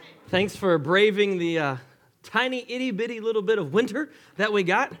Thanks for braving the tiny, itty-bitty little bit of winter that we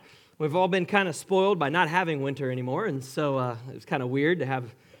got. We've all been kind of spoiled by not having winter anymore, and so it's kind of weird to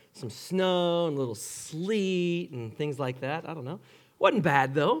have some snow and a little sleet and things like that. I don't know. Wasn't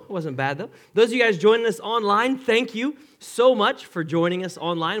bad, though. Those of you guys joining us online, thank you so much for joining us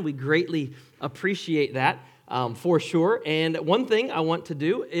online. We greatly appreciate that. For sure. And one thing I want to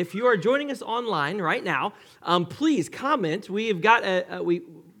do, if you are joining us online right now, please comment. We've got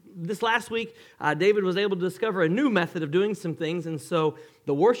this last week, David was able to discover a new method of doing some things, and so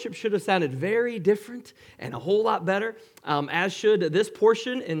the worship should have sounded very different and a whole lot better, as should this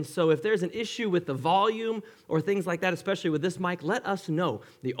portion. And so if there's an issue with the volume or things like that, especially with this mic, let us know.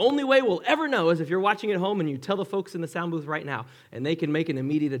 The only way we'll ever know is if you're watching at home and you tell the folks in the sound booth right now, and they can make an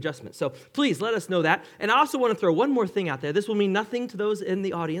immediate adjustment. So please let us know that. And I also want to throw one more thing out there. This will mean nothing to those in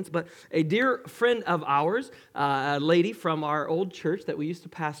the audience, but a dear friend of ours, a lady from our old church that we used to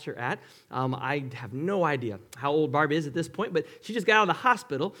pastor at, I have no idea how old Barb is at this point, but she just got out of the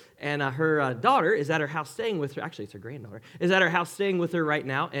hospital, and her daughter is at her house staying with her. Actually, it's her granddaughter is at her house staying with her right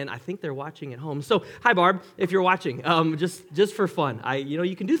now, and I think they're watching at home. So, hi, Barb, if you're watching, just for fun.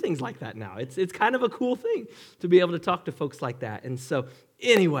 You can do things like that now. It's kind of a cool thing to be able to talk to folks like that. And so,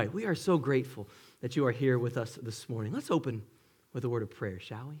 anyway, we are so grateful that you are here with us this morning. Let's open with a word of prayer,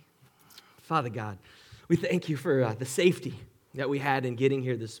 shall we? Father God, we thank you for the safety that we had in getting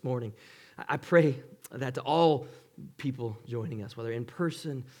here this morning. I pray that to all people joining us, whether in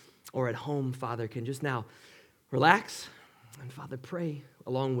person or at home, Father, can just now relax and, Father, pray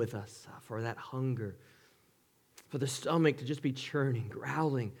along with us for that hunger, for the stomach to just be churning,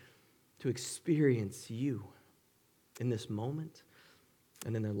 growling, to experience you in this moment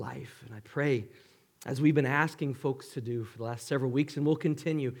and in their life. And I pray, as we've been asking folks to do for the last several weeks, and we'll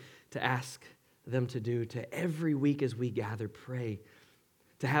continue to ask them to do, to every week as we gather, pray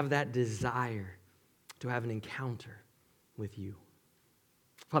to have that desire to have an encounter with you.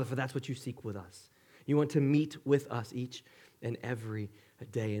 Father, for that's what you seek with us. You want to meet with us each and every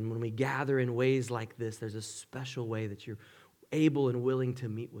day. And when we gather in ways like this, there's a special way that you're able and willing to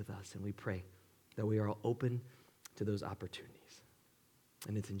meet with us. And we pray that we are all open to those opportunities.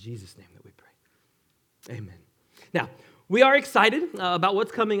 And it's in Jesus' name that we pray. Amen. Now, we are excited about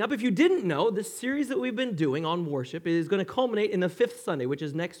what's coming up. If you didn't know, this series that we've been doing on worship is going to culminate in the fifth Sunday, which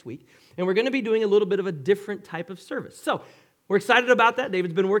is next week. And we're going to be doing a little bit of a different type of service. So we're excited about that.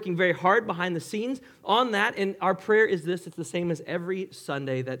 David's been working very hard behind the scenes on that. And our prayer is this. It's the same as every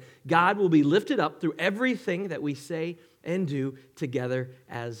Sunday, that God will be lifted up through everything that we say and do together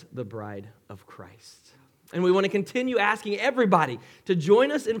as the bride of Christ. And we want to continue asking everybody to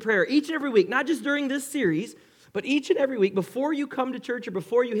join us in prayer each and every week, not just during this series, but each and every week, before you come to church or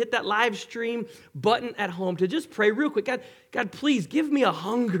before you hit that live stream button at home, to just pray real quick. God, please give me a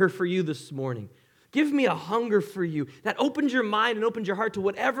hunger for you this morning. Give me a hunger for you. That opens your mind and opens your heart to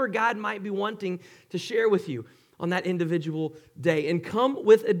whatever God might be wanting to share with you on that individual day. And come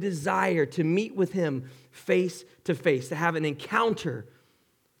with a desire to meet with Him face to face, to have an encounter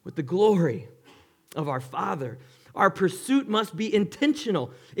with the glory of our Father. Our pursuit must be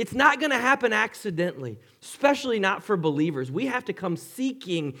intentional. It's not going to happen accidentally, especially not for believers. We have to come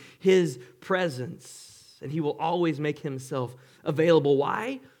seeking His presence, and He will always make Himself available.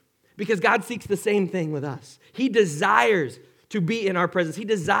 Why? Because God seeks the same thing with us. He desires to be in our presence. He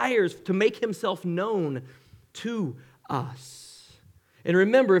desires to make Himself known to us. And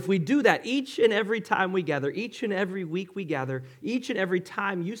remember, if we do that each and every time we gather, each and every week we gather, each and every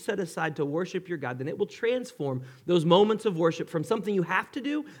time you set aside to worship your God, then it will transform those moments of worship from something you have to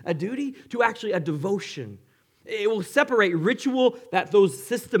do, a duty, to actually a devotion. It will separate ritual, those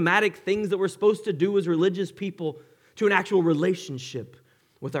systematic things that we're supposed to do as religious people, to an actual relationship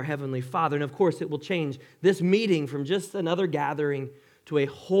with our Heavenly Father. And of course, it will change this meeting from just another gathering to a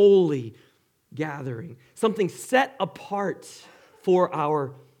holy gathering, something set apart for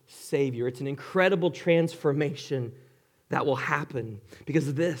our Savior. It's an incredible transformation that will happen,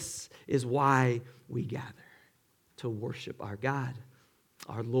 because this is why we gather, to worship our God,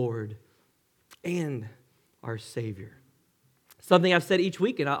 our Lord, and our Savior. Something I've said each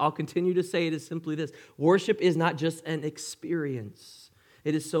week, and I'll continue to say it, is simply this: worship is not just an experience.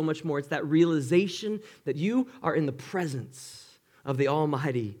 It is so much more. It's that realization that you are in the presence of the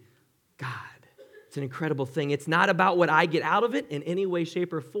Almighty God. It's an incredible thing. It's not about what I get out of it in any way,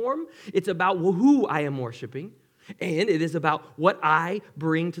 shape, or form. It's about who I am worshiping. And it is about what I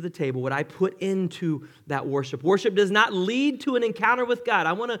bring to the table, what I put into that worship. Worship does not lead to an encounter with God.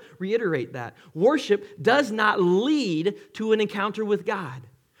 I want to reiterate that. Worship does not lead to an encounter with God.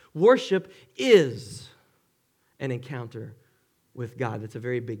 Worship is an encounter with God. That's a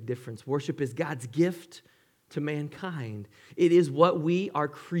very big difference. Worship is God's gift to mankind. It is what we are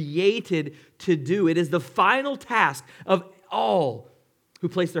created to do. It is the final task of all who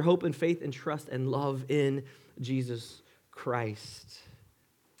place their hope and faith and trust and love in Jesus Christ.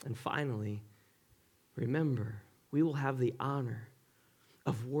 And finally, remember, we will have the honor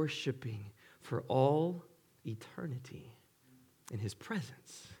of worshiping for all eternity in His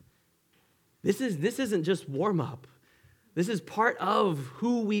presence. This isn't just warm-up. This is part of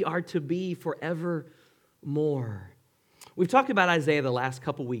who we are to be forevermore. We've talked about Isaiah the last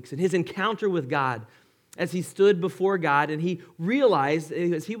couple weeks and his encounter with God as he stood before God and he realized,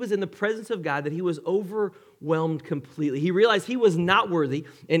 as he was in the presence of God, that he was overwhelmed completely. He realized he was not worthy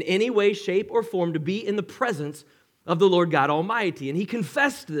in any way, shape, or form to be in the presence of the Lord God Almighty. And he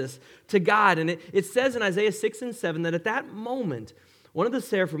confessed this to God. And it says in Isaiah 6 and 7 that at that moment, one of the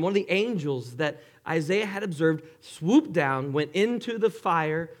seraphim, one of the angels that Isaiah had observed, swooped down, went into the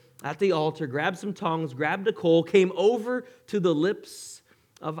fire at the altar, grabbed some tongs, grabbed a coal, came over to the lips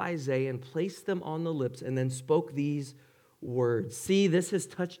of Isaiah and placed them on the lips and then spoke these words. See, this has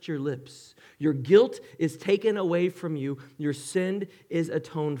touched your lips. Your guilt is taken away from you. Your sin is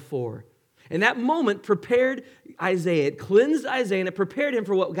atoned for. And that moment prepared Isaiah. It cleansed Isaiah and it prepared him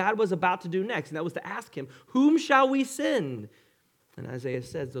for what God was about to do next. And that was to ask him, whom shall we send? And Isaiah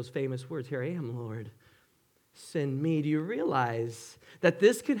says those famous words, here I am, Lord, send me. Do you realize that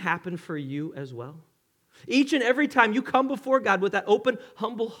this can happen for you as well? Each and every time you come before God with that open,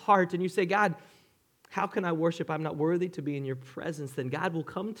 humble heart and you say, God, how can I worship? I'm not worthy to be in your presence. Then God will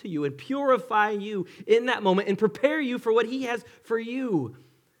come to you and purify you in that moment and prepare you for what He has for you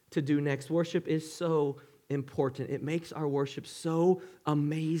to do next. Worship is so important. It makes our worship so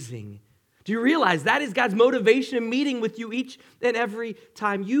amazing. Do you realize that is God's motivation in meeting with you each and every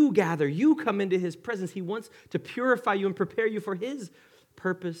time you gather, you come into His presence? He wants to purify you and prepare you for His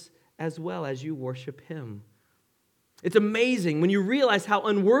purpose as well as you worship Him. It's amazing when you realize how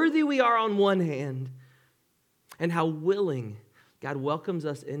unworthy we are on one hand and how willing God welcomes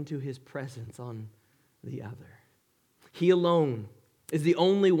us into His presence on the other. He alone is the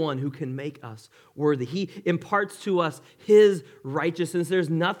only one who can make us worthy. He imparts to us His righteousness. There's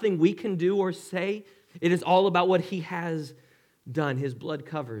nothing we can do or say. It is all about what He has done. His blood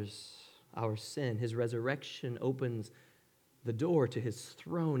covers our sin. His resurrection opens the door to His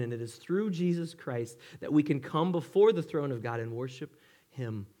throne, and it is through Jesus Christ that we can come before the throne of God and worship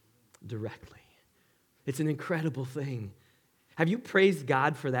Him directly. It's an incredible thing. Have you praised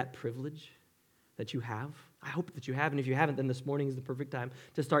God for that privilege that you have? I hope that you have, and if you haven't, then this morning is the perfect time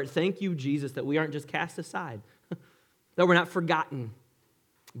to start. Thank you, Jesus, that we aren't just cast aside, that we're not forgotten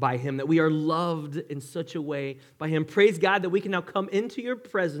by Him, that we are loved in such a way by Him. Praise God that we can now come into your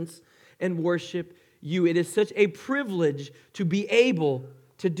presence and worship you. It is such a privilege to be able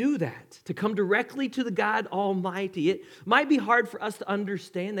to do that, to come directly to the God Almighty. It might be hard for us to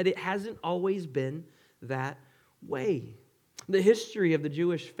understand that it hasn't always been that way. The history of the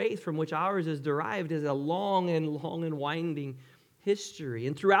Jewish faith from which ours is derived is a long and winding history.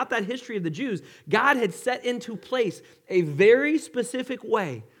 And throughout that history of the Jews, God had set into place a very specific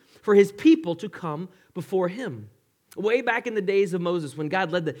way for His people to come before Him. Way back in the days of Moses, when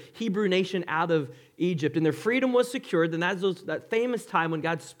God led the Hebrew nation out of Egypt and their freedom was secured, then that's that famous time when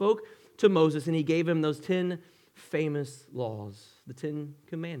God spoke to Moses and He gave him those 10 famous laws, the 10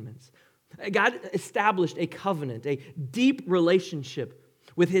 commandments. God established a covenant, a deep relationship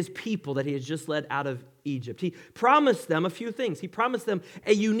with His people that He has just led out of Egypt. He promised them a few things. He promised them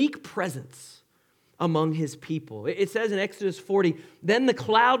a unique presence among His people. It says in Exodus 40, then the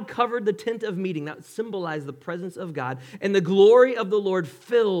cloud covered the tent of meeting. That symbolized the presence of God. And the glory of the Lord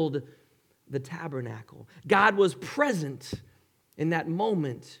filled the tabernacle. God was present in that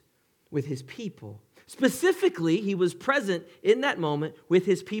moment with His people. Specifically, He was present in that moment with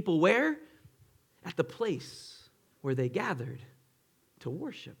His people. Where? At the place where they gathered to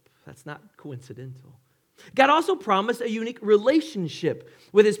worship. That's not coincidental. God also promised a unique relationship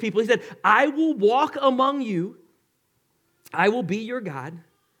with His people. He said, I will walk among you. I will be your God,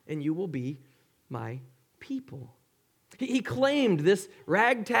 and you will be my people. He claimed this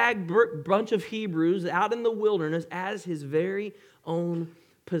ragtag bunch of Hebrews out in the wilderness as His very own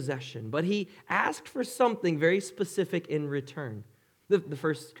possession. But He asked for something very specific in return. The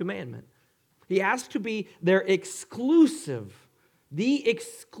first commandment. He asked to be their exclusive, the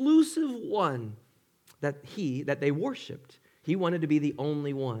exclusive one that they worshiped. He wanted to be the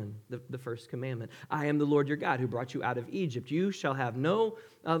only one, the first commandment. I am the Lord your God who brought you out of Egypt. You shall have no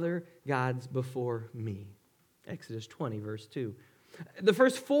other gods before me. Exodus 20, verse 2. The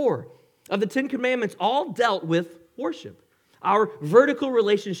first 4 of the 10 commandments all dealt with worship. our vertical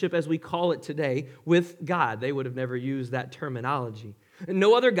relationship, as we call it today, with God. They would have never used that terminology.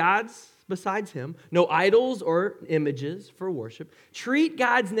 No other gods besides him, no idols or images for worship. Treat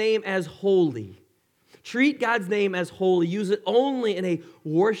God's name as holy. Treat God's name as holy. Use it only in a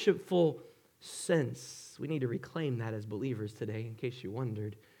worshipful sense. We need to reclaim that as believers today, in case you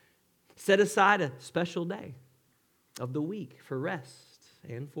wondered. Set aside a special day of the week for rest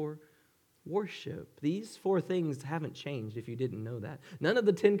and for worship. These 4 things haven't changed, if you didn't know that. None of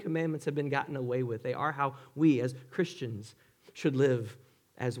the 10 commandments have been gotten away with. They are how we as Christians should live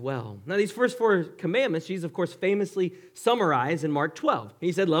as well. Now, these first 4 commandments, Jesus, of course, famously summarized in Mark 12.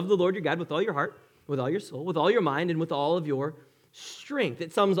 He said, love the Lord your God with all your heart, with all your soul, with all your mind, and with all of your strength.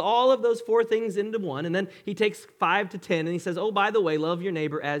 It sums all of those 4 things into one, and then he takes 5 to 10, and he says, oh, by the way, love your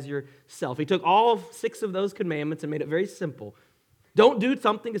neighbor as yourself. He took all 6 of those commandments and made it very simple. Don't do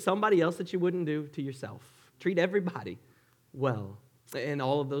something to somebody else that you wouldn't do to yourself. Treat everybody well, and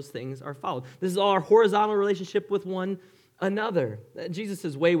all of those things are followed. This is our horizontal relationship with one another.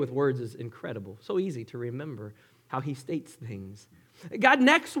 Jesus' way with words is incredible. So easy to remember how he states things. God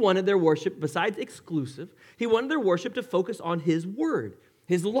next wanted their worship, besides exclusive, he wanted their worship to focus on his word,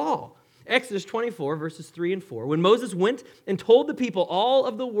 his law. Exodus 24, verses 3 and 4. When Moses went and told the people all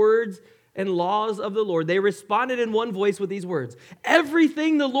of the words and laws of the Lord, they responded in one voice with these words,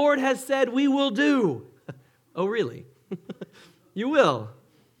 everything the Lord has said we will do. Oh, really? You will.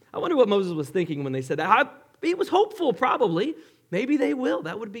 I wonder what Moses was thinking when they said that. He was hopeful, probably. Maybe they will.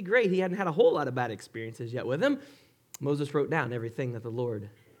 That would be great. He hadn't had a whole lot of bad experiences yet with him. Moses wrote down everything that the Lord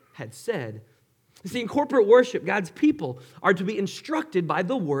had said. You see, in corporate worship, God's people are to be instructed by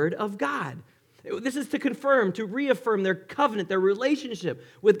the word of God. This is to confirm, to reaffirm their covenant, their relationship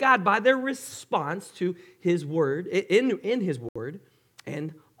with God by their response to his word, in his word,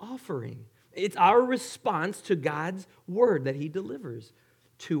 and offering. It's our response to God's word that he delivers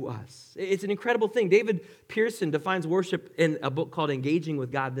to us. It's an incredible thing. David Pearson defines worship in a book called Engaging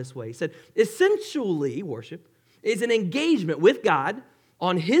with God this way. He said, essentially, worship is an engagement with God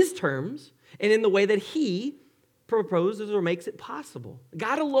on his terms and in the way that he proposes or makes it possible.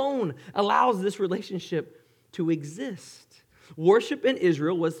 God alone allows this relationship to exist. Worship in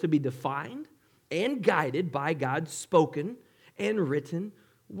Israel was to be defined and guided by God's spoken and written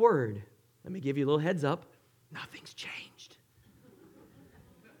word. Let me give you a little heads up. Nothing's changed.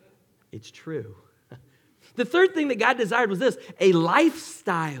 It's true. The third thing that God desired was this, a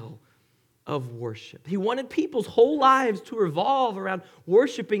lifestyle of worship. He wanted people's whole lives to revolve around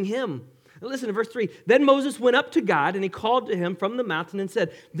worshiping him. Now listen to verse 3. Then Moses went up to God, and he called to him from the mountain and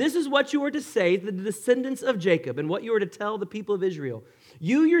said, this is what you are to say to the descendants of Jacob, and what you are to tell the people of Israel.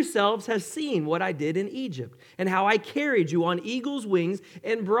 You yourselves have seen what I did in Egypt, and how I carried you on eagle's wings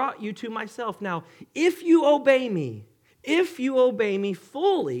and brought you to myself. Now, if you obey me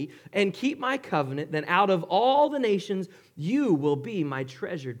fully and keep my covenant, then out of all the nations you will be my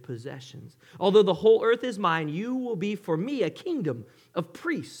treasured possessions. Although the whole earth is mine, you will be for me a kingdom of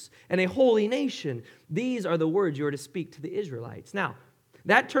priests and a holy nation. These are the words you are to speak to the Israelites. Now,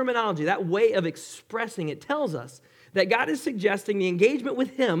 that terminology, that way of expressing it tells us that God is suggesting the engagement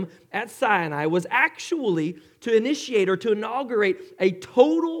with him at Sinai was actually to initiate or to inaugurate a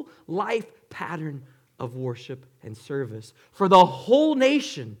total life pattern of worship and service for the whole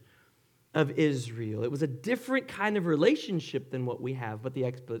nation of Israel. It was a different kind of relationship than what we have, but the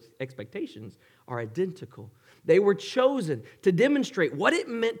expectations are identical. They were chosen to demonstrate what it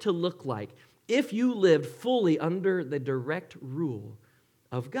meant to look like if you lived fully under the direct rule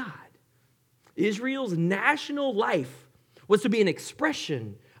of God. Israel's national life was to be an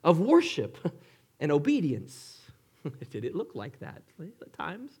expression of worship and obedience. Did it look like that at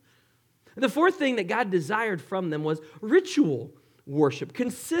times? The fourth thing that God desired from them was ritual worship,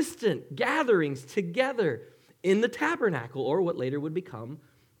 consistent gatherings together in the tabernacle, or what later would become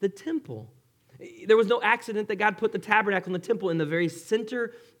the temple. There was no accident that God put the tabernacle and the temple in the very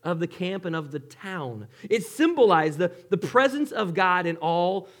center of the camp and of the town. It symbolized the presence of God in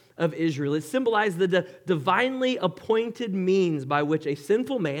all of Israel. It symbolized the divinely appointed means by which a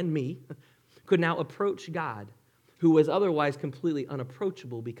sinful man, me, could now approach God, who was otherwise completely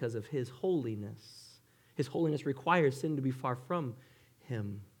unapproachable because of his holiness. His holiness requires sin to be far from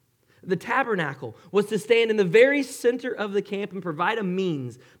him. The tabernacle was to stand in the very center of the camp and provide a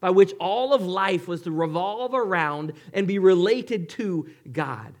means by which all of life was to revolve around and be related to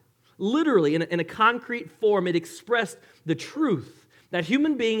God. Literally, in a concrete form, it expressed the truth that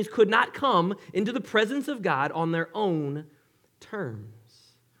human beings could not come into the presence of God on their own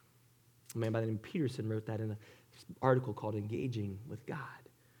terms. A man by the name of Peterson wrote that in an article called Engaging with God.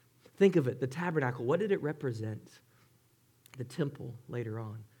 Think of it, the tabernacle, what did it represent? the temple later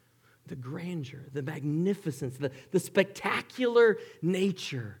on, the grandeur, the magnificence, the spectacular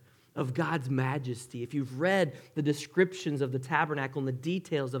nature of God's majesty. If you've read the descriptions of the tabernacle and the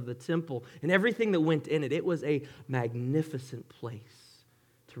details of the temple and everything that went in it, it was a magnificent place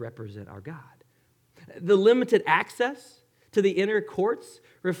to represent our God. The limited access to the inner courts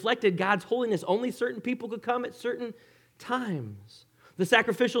reflected God's holiness. Only certain people could come at certain times. The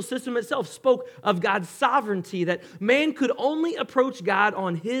sacrificial system itself spoke of God's sovereignty, that man could only approach God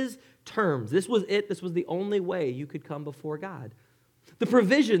on his terms. This was it. This was the only way you could come before God. The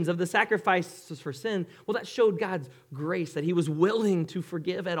provisions of the sacrifices for sin, well, that showed God's grace, that he was willing to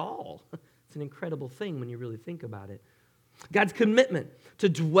forgive at all. It's an incredible thing when you really think about it. God's commitment to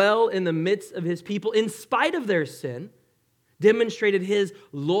dwell in the midst of his people in spite of their sin demonstrated his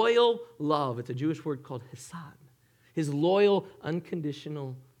loyal love. It's a Jewish word called hesed. His loyal,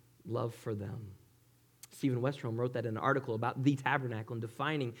 unconditional love for them. Stephen Westerholm wrote that in an article about the tabernacle and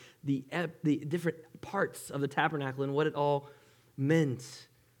defining the different parts of the tabernacle and what it all meant.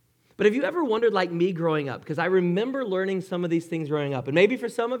 But have you ever wondered, like me growing up, because I remember learning some of these things growing up, and maybe for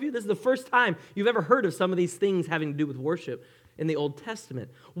some of you, this is the first time you've ever heard of some of these things having to do with worship in the Old Testament.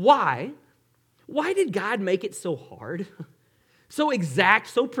 Why? Why did God make it so hard? So exact,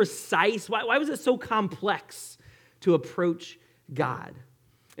 so precise? Why was it so complex to approach God?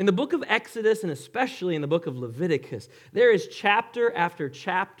 In the book of Exodus, and especially in the book of Leviticus, there is chapter after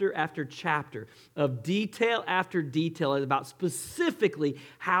chapter after chapter of detail after detail about specifically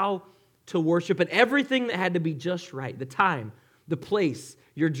how to worship and everything that had to be just right. The time, the place,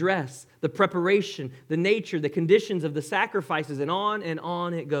 your dress, the preparation, the nature, the conditions of the sacrifices, and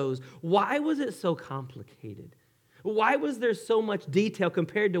on it goes. Why was it so complicated? Why was there so much detail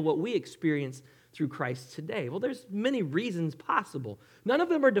compared to what we experience through Christ today? Well, there's many reasons possible. None of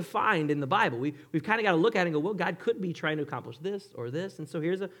them are defined in the Bible. We've kind of got to look at it and go, well, God could be trying to accomplish this or this. And so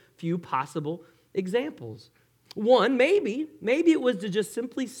here's a few possible examples. One, maybe it was to just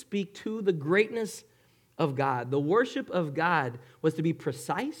simply speak to the greatness of God. The worship of God was to be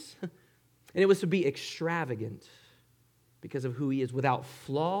precise, and it was to be extravagant because of who he is, without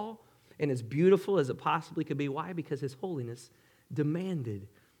flaw and as beautiful as it possibly could be. Why? Because his holiness demanded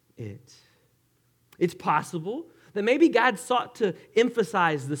it. It's possible that maybe God sought to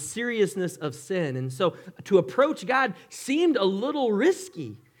emphasize the seriousness of sin, and so to approach God seemed a little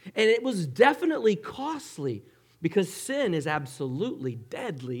risky, and it was definitely costly because sin is absolutely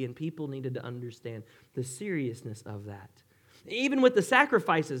deadly, and people needed to understand the seriousness of that. Even with the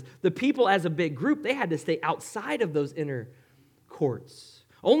sacrifices, the people as a big group, they had to stay outside of those inner courts.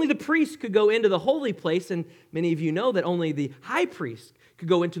 Only the priest could go into the holy place, and many of you know that only the high priest could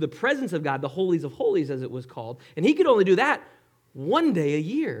go into the presence of God, the holies of holies as it was called, and he could only do that one day a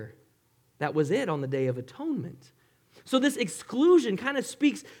year. That was it on the Day of Atonement. So this exclusion kind of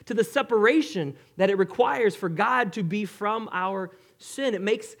speaks to the separation that it requires for God to be from our sin. It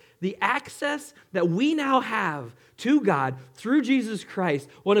makes the access that we now have to God through Jesus Christ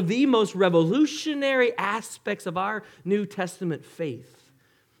one of the most revolutionary aspects of our New Testament faith.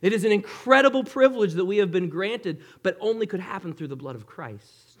 It is an incredible privilege that we have been granted, but only could happen through the blood of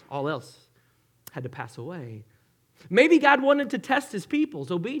Christ. All else had to pass away. Maybe God wanted to test his people's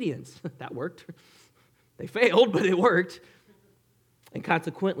obedience. That worked. They failed, but it worked. And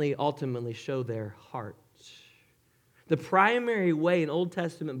consequently, ultimately show their heart. The primary way an Old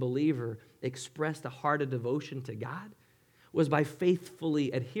Testament believer expressed a heart of devotion to God was by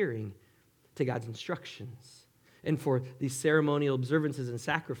faithfully adhering to God's instructions, and for these ceremonial observances and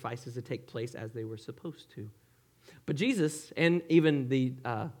sacrifices to take place as they were supposed to. But Jesus and even the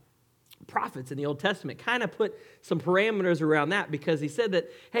prophets in the Old Testament kind of put some parameters around that, because he said that,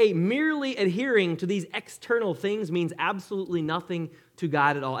 hey, merely adhering to these external things means absolutely nothing to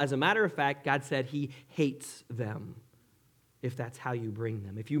God at all. As a matter of fact, God said he hates them if that's how you bring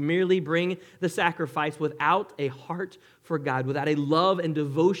them. If you merely bring the sacrifice without a heart for God, without a love and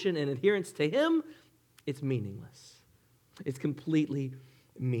devotion and adherence to him, it's meaningless. It's completely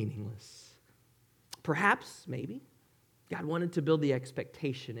meaningless. Perhaps, maybe, God wanted to build the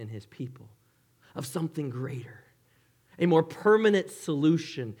expectation in his people of something greater, a more permanent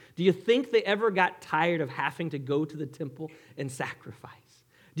solution. Do you think they ever got tired of having to go to the temple and sacrifice?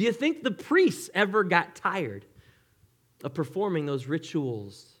 Do you think the priests ever got tired of performing those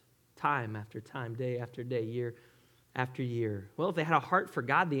rituals time after time, day after day, year after year? Well, if they had a heart for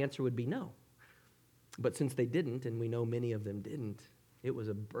God, the answer would be no. But since they didn't, and we know many of them didn't, it was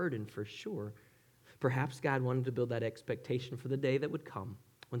a burden for sure. Perhaps God wanted to build that expectation for the day that would come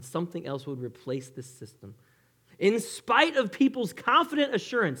when something else would replace this system. In spite of people's confident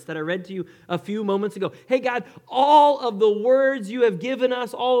assurance that I read to you a few moments ago, hey God, all of the words you have given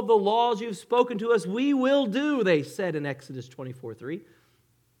us, all of the laws you've spoken to us, we will do, they said in Exodus 24:3.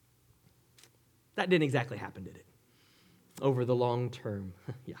 That didn't exactly happen, did it? Over the long term.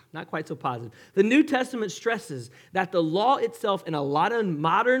 Yeah, not quite so positive. The New Testament stresses that the law itself, and a lot of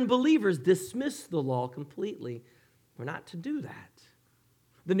modern believers dismiss the law completely. We're not to do that.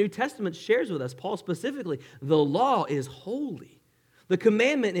 The New Testament shares with us, Paul specifically, the law is holy. The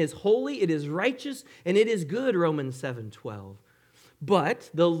commandment is holy, it is righteous, and it is good, Romans 7:12.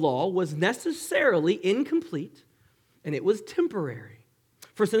 But the law was necessarily incomplete, and it was temporary.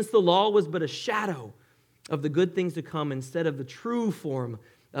 For since the law was but a shadow of the good things to come instead of the true form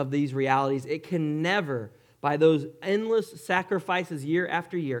of these realities, it can never, by those endless sacrifices year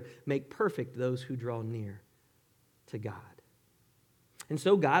after year, make perfect those who draw near to God. And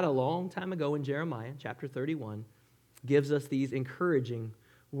so God, a long time ago in Jeremiah chapter 31, gives us these encouraging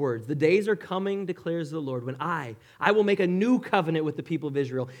words. The days are coming, declares the Lord, when I will make a new covenant with the people of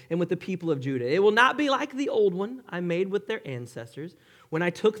Israel and with the people of Judah. It will not be like the old one I made with their ancestors when I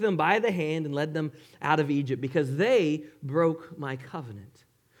took them by the hand and led them out of Egypt, because they broke my covenant.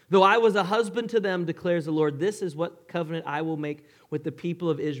 Though I was a husband to them, declares the Lord, this is what covenant I will make with the people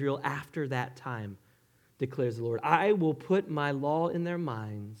of Israel after that time, declares the Lord. I will put my law in their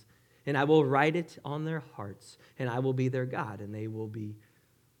minds, and I will write it on their hearts, and I will be their God, and they will be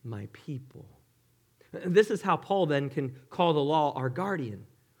my people. This is how Paul then can call the law our guardian.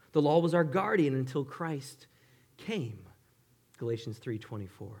 The law was our guardian until Christ came. Galatians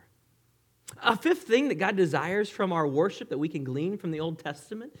 3:24. A fifth thing that God desires from our worship that we can glean from the Old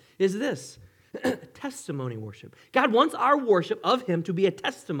Testament is this: testimony worship. God wants our worship of Him to be a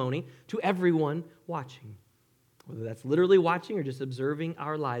testimony to everyone watching, whether that's literally watching or just observing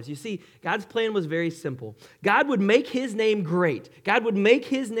our lives. You see, God's plan was very simple. God would make His name great. God would make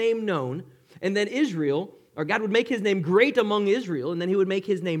His name known, and then God would make His name great among Israel, and then He would make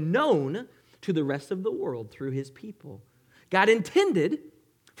His name known to the rest of the world through His people. God intended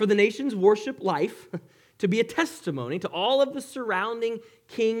for the nation's worship life to be a testimony to all of the surrounding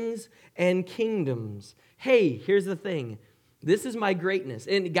kings and kingdoms. Hey, here's the thing. This is my greatness.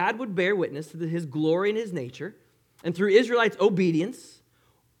 And God would bear witness to His glory and His nature. And through Israelites' obedience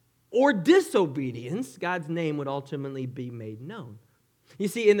or disobedience, God's name would ultimately be made known. You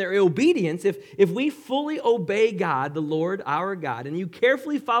see, in their obedience, if we fully obey God, the Lord, our God, and you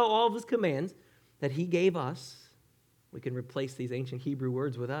carefully follow all of His commands that He gave us, we can replace these ancient Hebrew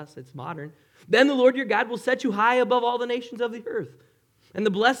words with us. It's modern. Then the Lord your God will set you high above all the nations of the earth. And the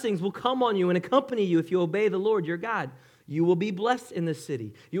blessings will come on you and accompany you if you obey the Lord your God. You will be blessed in the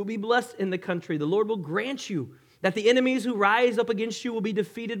city. You will be blessed in the country. The Lord will grant you that the enemies who rise up against you will be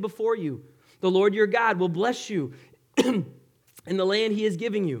defeated before you. The Lord your God will bless you in the land He is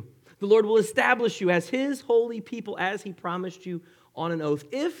giving you. The Lord will establish you as His holy people as He promised you on an oath,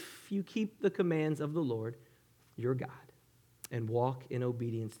 if you keep the commands of the Lord your God and walk in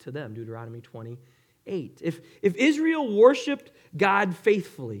obedience to them. Deuteronomy 28. If Israel worshiped God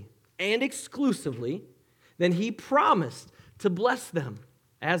faithfully and exclusively, then He promised to bless them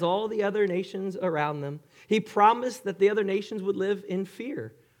as all the other nations around them. He promised that the other nations would live in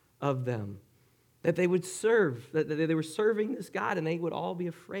fear of them, that they would serve, that they were serving this God, and they would all be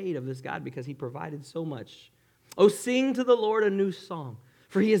afraid of this God because He provided so much. Oh, sing to the Lord a new song,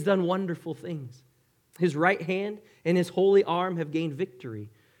 for He has done wonderful things. His right hand and His holy arm have gained victory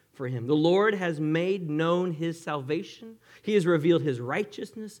for Him. The Lord has made known His salvation. He has revealed His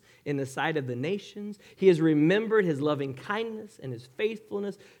righteousness in the sight of the nations. He has remembered His loving kindness and His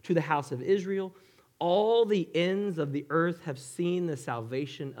faithfulness to the house of Israel. All the ends of the earth have seen the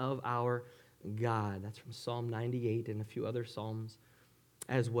salvation of our God. That's from Psalm 98 and a few other Psalms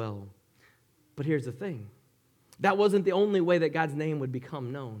as well. But here's the thing. That wasn't the only way that God's name would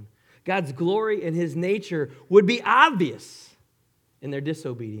become known. God's glory and His nature would be obvious in their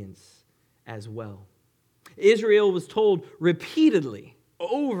disobedience as well. Israel was told repeatedly,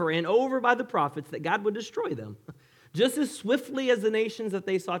 over and over by the prophets, that God would destroy them just as swiftly as the nations that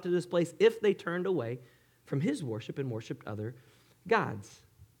they sought to displace if they turned away from His worship and worshiped other gods.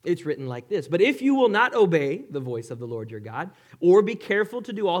 It's written like this: but if you will not obey the voice of the Lord your God, or be careful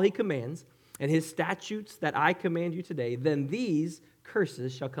to do all He commands and His statutes that I command you today, then these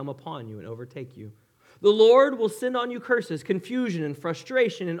curses shall come upon you and overtake you. The Lord will send on you curses, confusion, and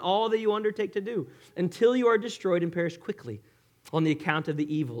frustration in all that you undertake to do, until you are destroyed and perish quickly on the account of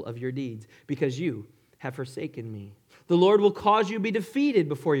the evil of your deeds, because you have forsaken me. The Lord will cause you to be defeated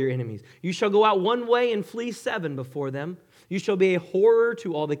before your enemies. You shall go out one way and flee seven before them. You shall be a horror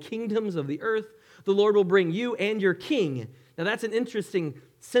to all the kingdoms of the earth. The Lord will bring you and your king. Now that's an interesting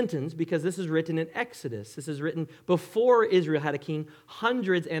sentence because this is written in Exodus. This is written before Israel had a king,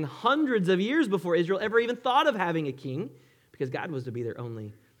 hundreds and hundreds of years before Israel ever even thought of having a king, because God was to be their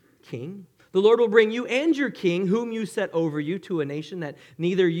only king. The Lord will bring you and your king, whom you set over you, to a nation that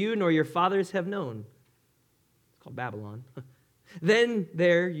neither you nor your fathers have known. It's called Babylon. Then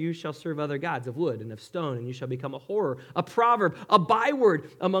there you shall serve other gods of wood and of stone, and you shall become a horror, a proverb, a byword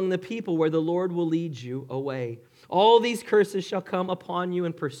among the people where the Lord will lead you away. All these curses shall come upon you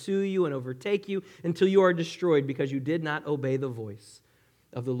and pursue you and overtake you until you are destroyed, because you did not obey the voice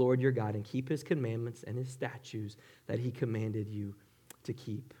of the Lord your God and keep his commandments and his statutes that he commanded you to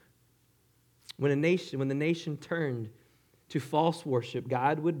keep. When the nation turned to false worship,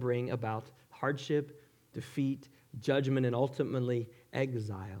 God would bring about hardship, defeat, judgment, and ultimately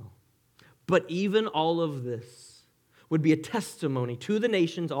exile. But even all of this would be a testimony to the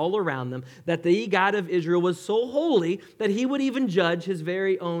nations all around them that the God of Israel was so holy that he would even judge his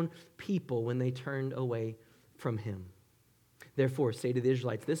very own people when they turned away from him. Therefore, say to the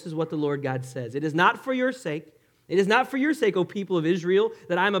Israelites, this is what the Lord God says. It is not for your sake, O people of Israel,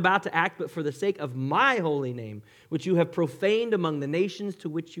 that I am about to act, but for the sake of my holy name, which you have profaned among the nations to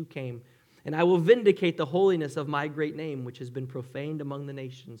which you came. And I will vindicate the holiness of my great name, which has been profaned among the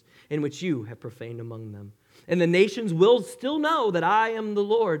nations, and which you have profaned among them. And the nations will still know that I am the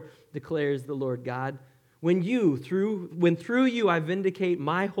Lord, declares the Lord God. When through you I vindicate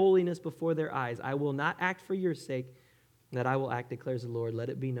my holiness before their eyes, I will not act for your sake, that I will act, declares the Lord. Let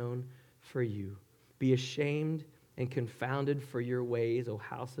it be known for you. Be ashamed and confounded for your ways, O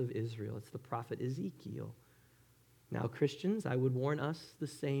house of Israel. It's the prophet Ezekiel. Now, Christians, I would warn us the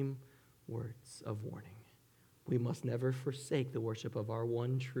same words of warning. We must never forsake the worship of our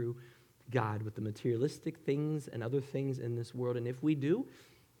one true God with the materialistic things and other things in this world. And if we do,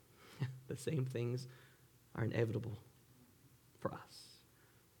 the same things are inevitable for us.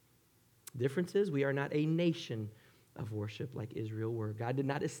 The difference is we are not a nation of worship like Israel were. God did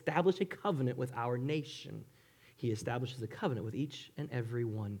not establish a covenant with our nation. He establishes a covenant with each and every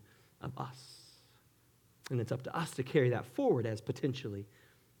one of us. And it's up to us to carry that forward as potentially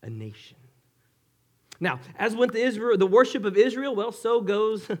a nation. Now, as with the worship of Israel, well, so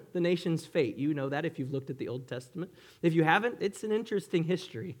goes the nation's fate. You know that if you've looked at the Old Testament. If you haven't, it's an interesting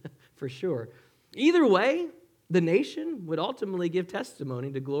history, for sure. Either way, the nation would ultimately give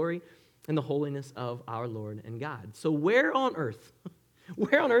testimony to glory and the holiness of our Lord and God. So where on earth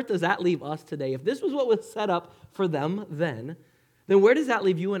does that leave us today? If this was what was set up for them then where does that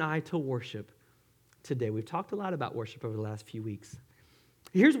leave you and I to worship today? We've talked a lot about worship over the last few weeks.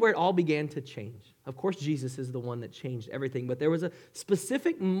 Here's where it all began to change. Of course, Jesus is the one that changed everything, but there was a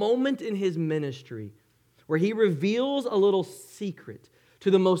specific moment in his ministry where he reveals a little secret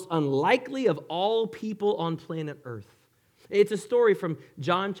to the most unlikely of all people on planet Earth. It's a story from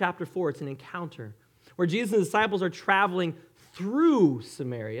John chapter 4. It's an encounter where Jesus and the disciples are traveling through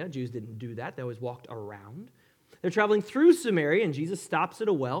Samaria. Jews didn't do that. They always walked around. They're traveling through Samaria, and Jesus stops at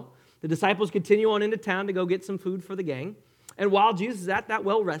a well. The disciples continue on into town to go get some food for the gang. And while Jesus is at that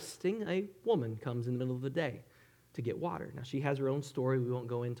well resting, a woman comes in the middle of the day to get water. Now, she has her own story. We won't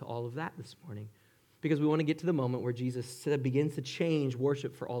go into all of that this morning because we want to get to the moment where Jesus begins to change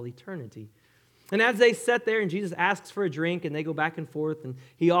worship for all eternity. And as they sit there and Jesus asks for a drink and they go back and forth and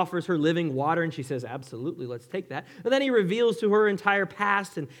he offers her living water and she says, absolutely, let's take that. And then he reveals to her entire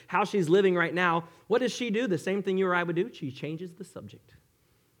past and how she's living right now. What does she do? The same thing you or I would do. She changes the subject.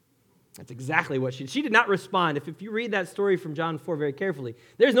 That's exactly what she did not respond. If you read that story from John 4 very carefully,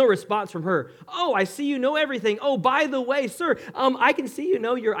 there's no response from her. Oh, I see you know everything. Oh, by the way, sir, I can see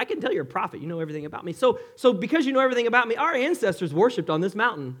I can tell you're a prophet. You know everything about me. So because you know everything about me, our ancestors worshipped on this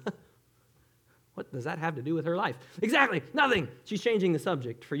mountain. What does that have to do with her life? Exactly, nothing. She's changing the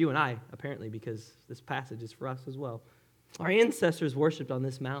subject for you and I, apparently, because this passage is for us as well. Our ancestors worshipped on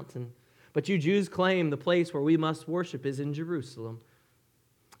this mountain, but you Jews claim the place where we must worship is in Jerusalem.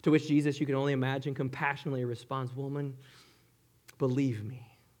 To which Jesus, you can only imagine, compassionately responds, woman, believe me,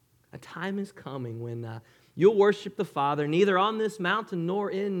 a time is coming when you'll worship the Father neither on this mountain nor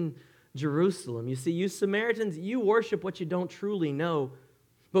in Jerusalem. You see, you Samaritans, you worship what you don't truly know.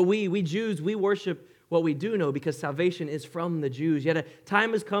 But we Jews, we worship what we do know because salvation is from the Jews. Yet a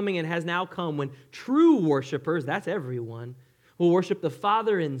time is coming and has now come when true worshipers, that's everyone, will worship the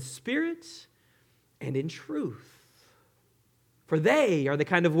Father in spirit and in truth. For they are the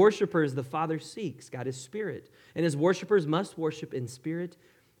kind of worshipers the Father seeks. God is spirit, and his worshipers must worship in spirit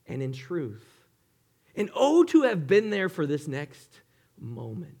and in truth. And oh, to have been there for this next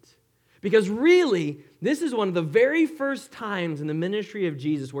moment. Because really, this is one of the very first times in the ministry of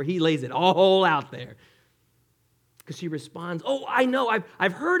Jesus where he lays it all out there. Because she responds, oh, I know,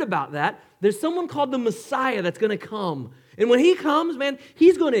 I've heard about that. There's someone called the Messiah that's going to come. And when he comes, man,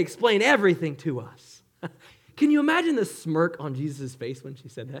 he's going to explain everything to us. Can you imagine the smirk on Jesus' face when she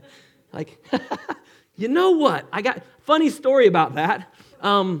said that? Like, you know what? I got a funny story about that.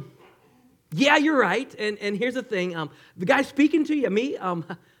 Yeah, you're right. And here's the thing. The guy speaking to you, me, I'm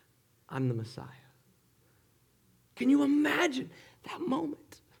the Messiah. Can you imagine that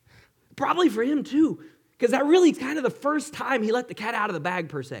moment? Probably for him too, because that really kind of the first time he let the cat out of the bag,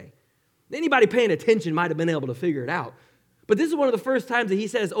 per se. Anybody paying attention might have been able to figure it out. But this is one of the first times that he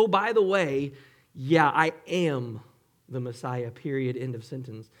says, oh, by the way, yeah, I am the Messiah, period, end of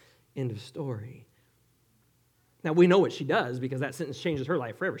sentence, end of story. Now, we know what she does because that sentence changes her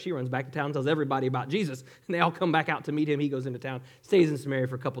life forever. She runs back to town, tells everybody about Jesus, and they all come back out to meet him. He goes into town, stays in Samaria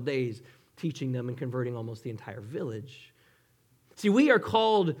for a couple days, teaching them and converting almost the entire village. See, we are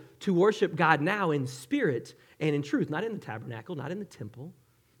called to worship God now in spirit and in truth, not in the tabernacle, not in the temple,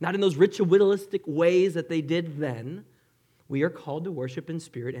 not in those ritualistic ways that they did then. We are called to worship in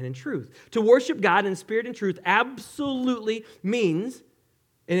spirit and in truth. To worship God in spirit and truth absolutely means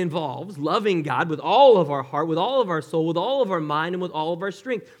it involves loving God with all of our heart, with all of our soul, with all of our mind, and with all of our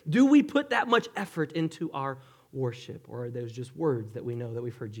strength. Do we put that much effort into our worship? Or are those just words that we know that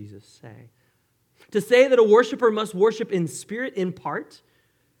we've heard Jesus say? To say that a worshiper must worship in spirit in part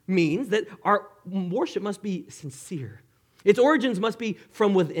means that our worship must be sincere. Its origins must be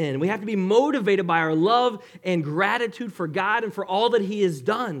from within. We have to be motivated by our love and gratitude for God and for all that He has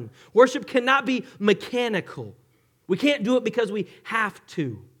done. Worship cannot be mechanical. We can't do it because we have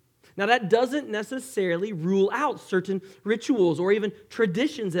to. Now, that doesn't necessarily rule out certain rituals or even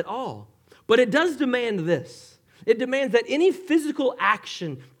traditions at all. But it does demand this. It demands that any physical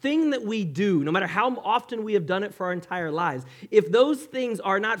action, thing that we do, no matter how often we have done it for our entire lives, if those things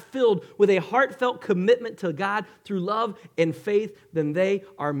are not filled with a heartfelt commitment to God through love and faith, then they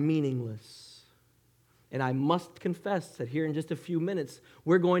are meaningless. And I must confess that here in just a few minutes,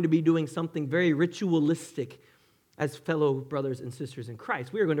 we're going to be doing something very ritualistic as fellow brothers and sisters in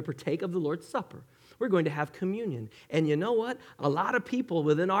Christ. We are going to partake of the Lord's Supper. We're going to have communion. And you know what? A lot of people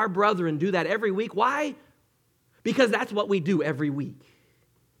within our brethren do that every week. Why? Because that's what we do every week.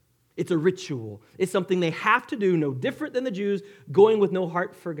 It's a ritual. It's something they have to do, no different than the Jews going with no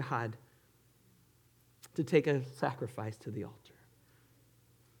heart for God to take a sacrifice to the altar.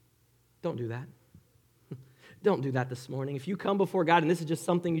 Don't do that. Don't do that this morning. If you come before God and this is just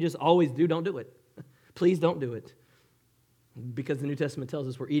something you just always do, don't do it. Please don't do it. Because the New Testament tells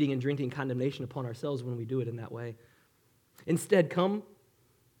us we're eating and drinking condemnation upon ourselves when we do it in that way. Instead, come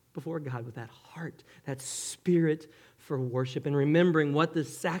before God with that heart, that spirit for worship, and remembering what the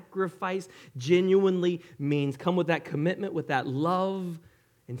sacrifice genuinely means. Come with that commitment, with that love,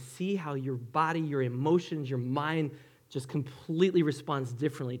 and see how your body, your emotions, your mind just completely responds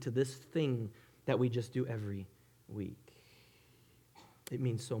differently to this thing that we just do every week. It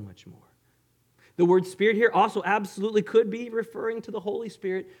means so much more. The word Spirit here also absolutely could be referring to the Holy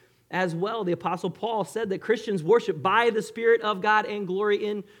Spirit as well. The Apostle Paul said that Christians worship by the Spirit of God and glory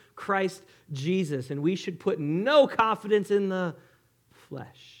in Christ Jesus. And we should put no confidence in the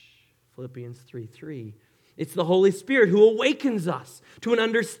flesh. Philippians 3:3. It's the Holy Spirit who awakens us to an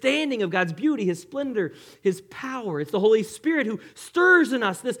understanding of God's beauty, His splendor, His power. It's the Holy Spirit who stirs in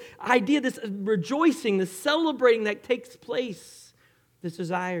us this idea, this rejoicing, this celebrating that takes place. This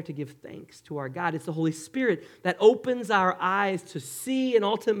desire to give thanks to our God. It's the Holy Spirit that opens our eyes to see and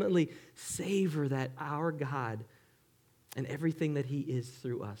ultimately savor that our God and everything that He is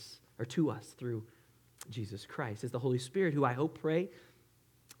through us, or to us through Jesus Christ. It's the Holy Spirit who, I hope, pray,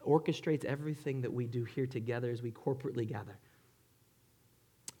 orchestrates everything that we do here together as we corporately gather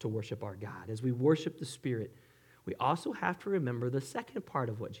to worship our God. As we worship the Spirit, we also have to remember the second part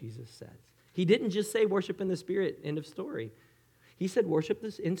of what Jesus says. He didn't just say worship in the Spirit, end of story. He said worship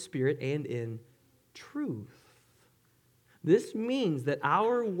this in spirit and in truth. This means that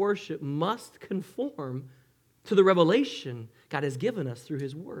our worship must conform to the revelation God has given us through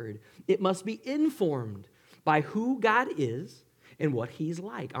His Word. It must be informed by who God is and what He's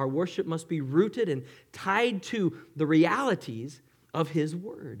like. Our worship must be rooted and tied to the realities of His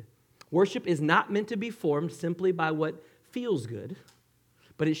Word. Worship is not meant to be formed simply by what feels good,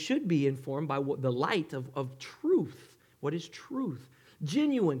 but it should be informed by the light of truth. What is truth?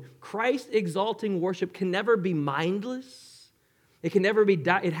 Genuine, Christ-exalting worship can never be mindless. It can never be.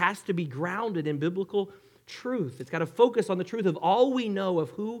 It has to be grounded in biblical truth. It's got to focus on the truth of all we know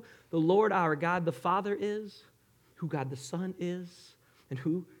of who the Lord our God the Father is, who God the Son is, and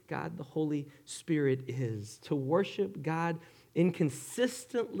who God the Holy Spirit is. To worship God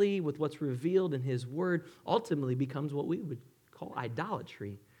inconsistently with what's revealed in His Word ultimately becomes what we would call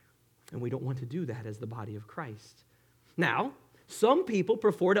idolatry. And we don't want to do that as the body of Christ. Now, some people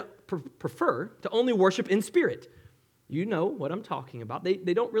prefer to only worship in spirit. You know what I'm talking about. They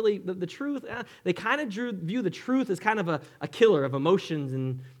don't really, the truth, they kind of view the truth as kind of a killer of emotions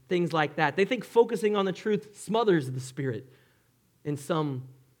and things like that. They think focusing on the truth smothers the spirit in some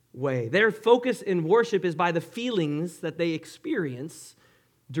way. Their focus in worship is by the feelings that they experience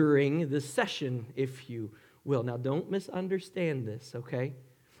during the session, if you will. Now, don't misunderstand this, okay?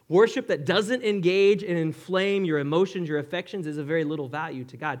 Worship that doesn't engage and inflame your emotions, your affections, is of very little value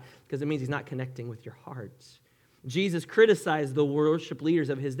to God because it means He's not connecting with your heart. Jesus criticized the worship leaders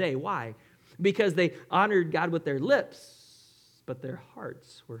of His day. Why? Because they honored God with their lips, but their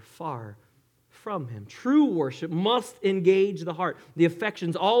hearts were far from Him. True worship must engage the heart, the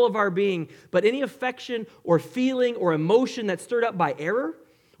affections, all of our being, but any affection or feeling or emotion that's stirred up by error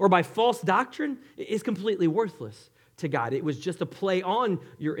or by false doctrine is completely worthless to God. It was just a play on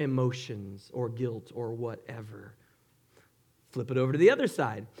your emotions or guilt or whatever. Flip it over to the other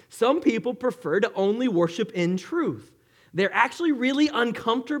side. Some people prefer to only worship in truth. They're actually really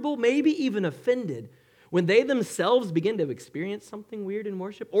uncomfortable, maybe even offended, when they themselves begin to experience something weird in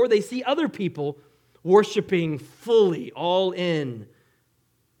worship, or they see other people worshiping fully, all in,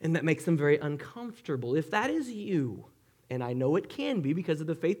 and that makes them very uncomfortable. If that is you, and I know it can be because of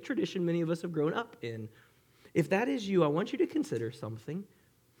the faith tradition many of us have grown up in, if that is you, I want you to consider something.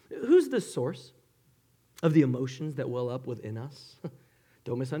 Who's the source of the emotions that well up within us?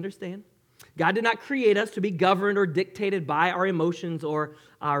 Don't misunderstand. God did not create us to be governed or dictated by our emotions or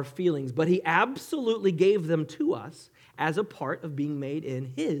our feelings, but He absolutely gave them to us as a part of being made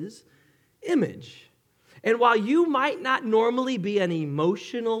in His image. And while you might not normally be an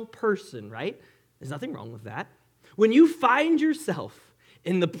emotional person, right? There's nothing wrong with that. When you find yourself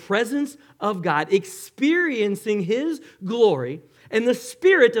in the presence of God, experiencing His glory, and the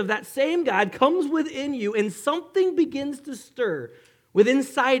Spirit of that same God comes within you, and something begins to stir within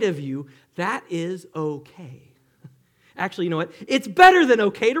inside of you, that is okay. Actually, you know what? It's better than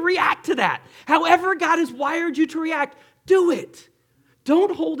okay to react to that. However God has wired you to react, do it.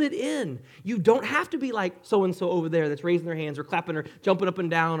 Don't hold it in. You don't have to be like so-and-so over there that's raising their hands or clapping or jumping up and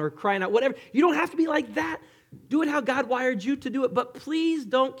down or crying out, whatever. You don't have to be like that. Do it how God wired you to do it, but please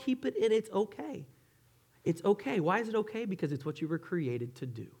don't keep it in. It's okay. It's okay. Why is it okay? Because it's what you were created to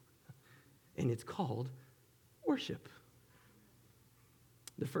do. And it's called worship.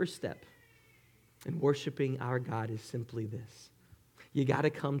 The first step in worshiping our God is simply this. You got to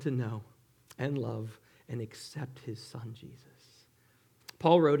come to know and love and accept His Son, Jesus.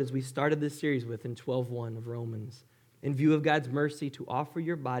 Paul wrote, as we started this series with in 12:1 of Romans, in view of God's mercy, to offer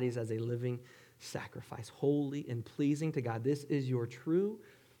your bodies as a living sacrifice, holy and pleasing to God. This is your true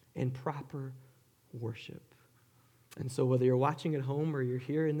and proper worship. And so whether you're watching at home or you're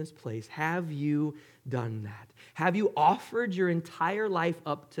here in this place, have you done that? Have you offered your entire life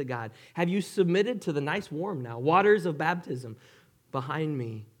up to God? Have you submitted to the nice warm now waters of baptism behind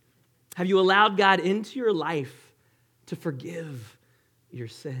me? Have you allowed God into your life to forgive your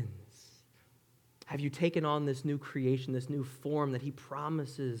sins? Have you taken on this new creation, this new form that He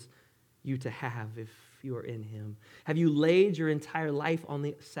promises you to have if you are in Him? Have you laid your entire life on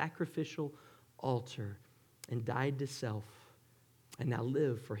the sacrificial altar and died to self and now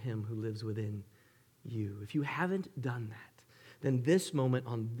live for Him who lives within you? If you haven't done that, then this moment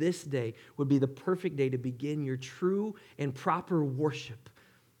on this day would be the perfect day to begin your true and proper worship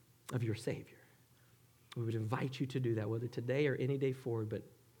of your Savior. We would invite you to do that, whether today or any day forward, but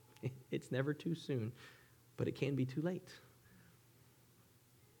it's never too soon, but it can be too late.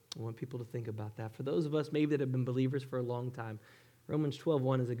 I want people to think about that. For those of us maybe that have been believers for a long time, Romans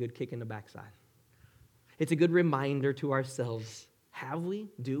 12:1 is a good kick in the backside. It's a good reminder to ourselves. Have we?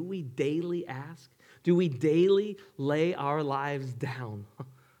 Do we daily ask? Do we daily lay our lives down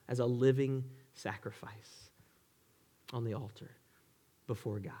as a living sacrifice on the altar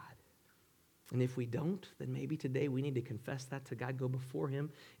before God? And if we don't, then maybe today we need to confess that to God, go before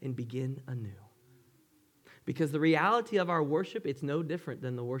Him, and begin anew. Because the reality of our worship, it's no different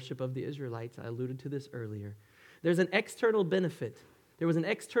than the worship of the Israelites. I alluded to this earlier. There's an external benefit. There was an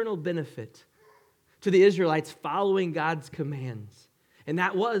external benefit to the Israelites following God's commands. And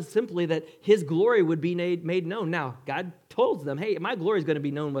that was simply that His glory would be made known. Now, God told them, hey, my glory is going to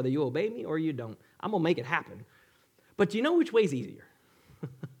be known whether you obey me or you don't. I'm going to make it happen. But do you know which way is easier?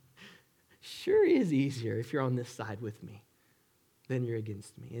 Sure is easier if you're on this side with me. then you're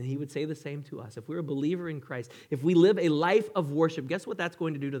against me. And he would say the same to us. If we're a believer in Christ, if we live a life of worship, guess what that's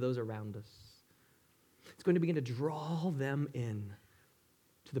going to do to those around us? It's going to begin to draw them in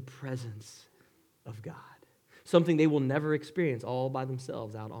to the presence of God. Something they will never experience all by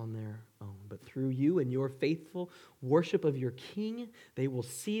themselves out on their own. But through you and your faithful worship of your King, they will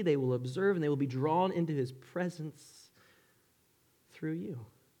see, they will observe, and they will be drawn into his presence through you.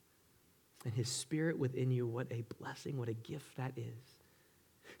 And his Spirit within you, what a blessing, what a gift that is.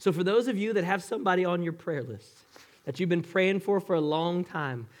 So for those of you that have somebody on your prayer list that you've been praying for a long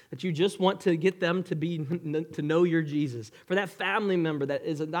time, that you just want to get them to know your Jesus, for that family member that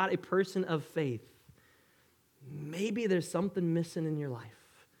is not a person of faith, maybe there's something missing in your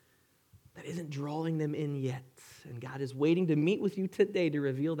life that isn't drawing them in yet. And God is waiting to meet with you today to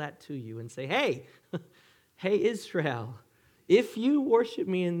reveal that to you and say, hey, hey, Israel, if you worship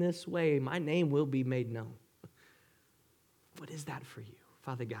me in this way, my name will be made known. What is that for you,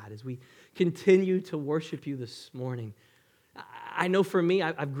 Father God, as we continue to worship you this morning? I know for me,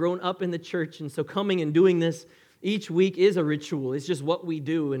 I've grown up in the church, and so coming and doing this each week is a ritual. It's just what we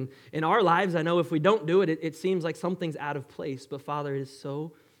do. And in our lives, I know if we don't do it, it seems like something's out of place. But Father, it is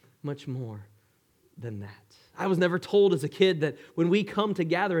so much more than that. I was never told as a kid that when we come to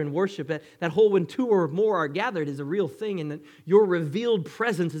gather and worship, that whole when two or more are gathered is a real thing, and that your revealed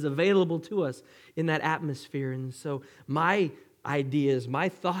presence is available to us in that atmosphere. And so my ideas, my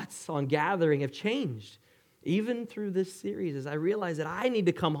thoughts on gathering have changed. Even through this series, as I realize that I need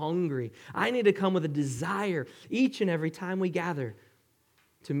to come hungry. I need to come with a desire each and every time we gather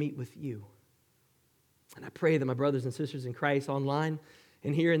to meet with you. And I pray that my brothers and sisters in Christ online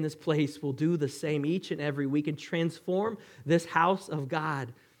and here in this place will do the same each and every week and transform this house of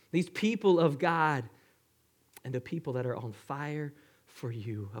God, these people of God, into people that are on fire for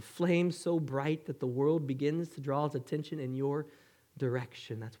you. A flame so bright that the world begins to draw its attention in your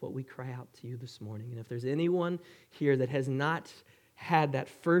direction. That's what we cry out to you this morning. And if there's anyone here that has not had that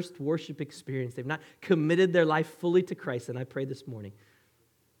first worship experience, they've not committed their life fully to Christ, then I pray this morning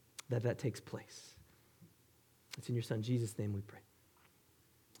that takes place. It's in your Son Jesus' name we pray.